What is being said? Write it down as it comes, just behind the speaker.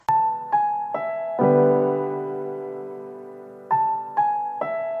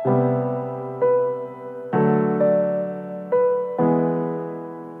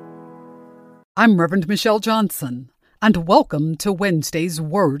I'm Reverend Michelle Johnson, and welcome to Wednesday's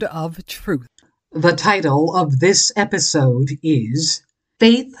Word of Truth. The title of this episode is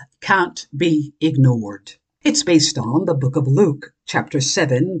Faith Can't Be Ignored. It's based on the book of Luke, chapter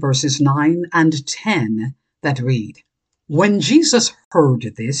 7, verses 9 and 10 that read, When Jesus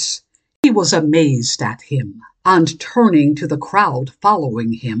heard this, he was amazed at him, and turning to the crowd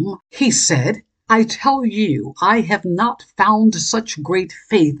following him, he said, I tell you, I have not found such great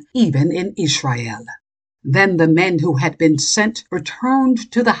faith even in Israel. Then the men who had been sent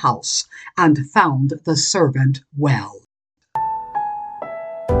returned to the house and found the servant well.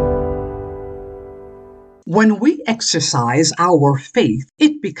 When we exercise our faith,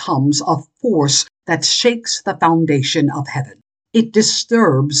 it becomes a force that shakes the foundation of heaven. It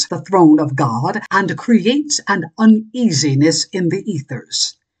disturbs the throne of God and creates an uneasiness in the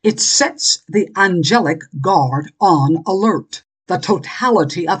ethers. It sets the angelic guard on alert. The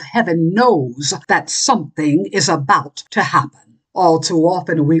totality of heaven knows that something is about to happen. All too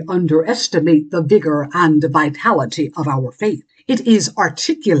often we underestimate the vigor and vitality of our faith. It is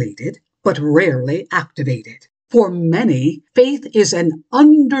articulated, but rarely activated. For many, faith is an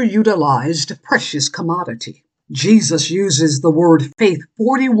underutilized precious commodity. Jesus uses the word faith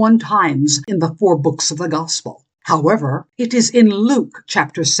 41 times in the 4 books of the Gospel. However, it is in Luke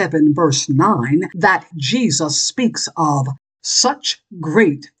chapter 7, verse 9 that Jesus speaks of such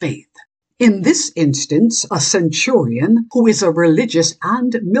great faith. In this instance, a centurion, who is a religious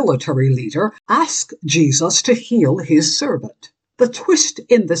and military leader, asks Jesus to heal his servant. The twist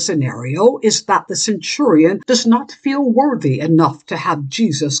in the scenario is that the centurion does not feel worthy enough to have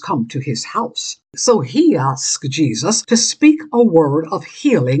Jesus come to his house. So he asks Jesus to speak a word of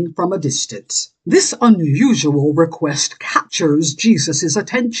healing from a distance. This unusual request captures Jesus'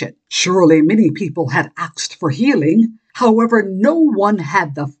 attention. Surely many people had asked for healing. However, no one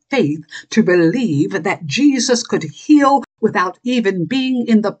had the faith to believe that Jesus could heal without even being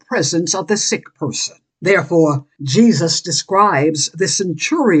in the presence of the sick person. Therefore, Jesus describes the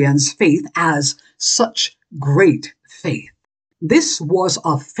centurion's faith as such great faith. This was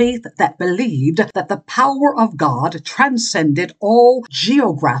a faith that believed that the power of God transcended all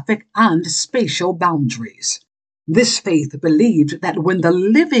geographic and spatial boundaries. This faith believed that when the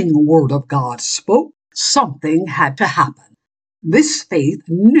living Word of God spoke, something had to happen. This faith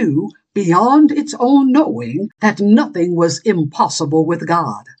knew beyond its own knowing that nothing was impossible with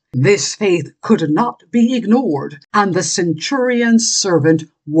God. This faith could not be ignored, and the centurion's servant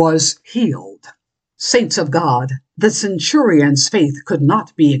was healed. Saints of God, the centurion's faith could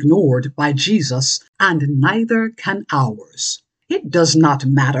not be ignored by Jesus, and neither can ours. It does not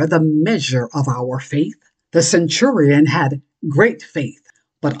matter the measure of our faith. The centurion had great faith,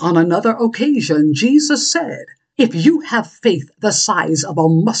 but on another occasion Jesus said, If you have faith the size of a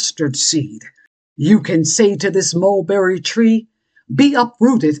mustard seed, you can say to this mulberry tree, Be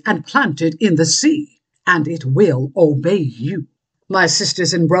uprooted and planted in the sea, and it will obey you. My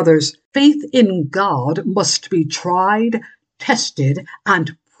sisters and brothers, faith in God must be tried, tested,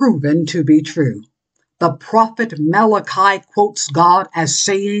 and proven to be true. The prophet Malachi quotes God as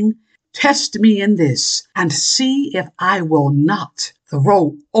saying, Test me in this, and see if I will not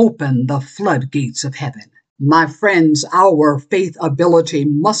throw open the floodgates of heaven. My friends, our faith ability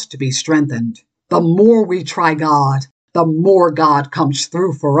must be strengthened. The more we try God, the more God comes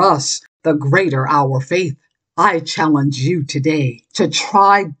through for us, the greater our faith. I challenge you today to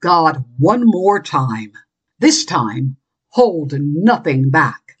try God one more time. This time, hold nothing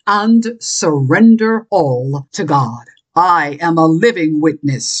back and surrender all to God. I am a living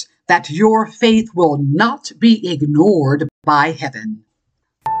witness that your faith will not be ignored by heaven.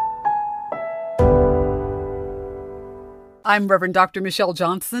 I'm Reverend Dr. Michelle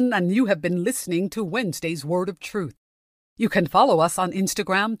Johnson, and you have been listening to Wednesday's Word of Truth. You can follow us on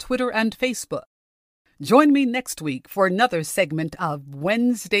Instagram, Twitter, and Facebook. Join me next week for another segment of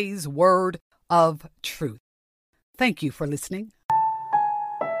Wednesday's Word of Truth. Thank you for listening.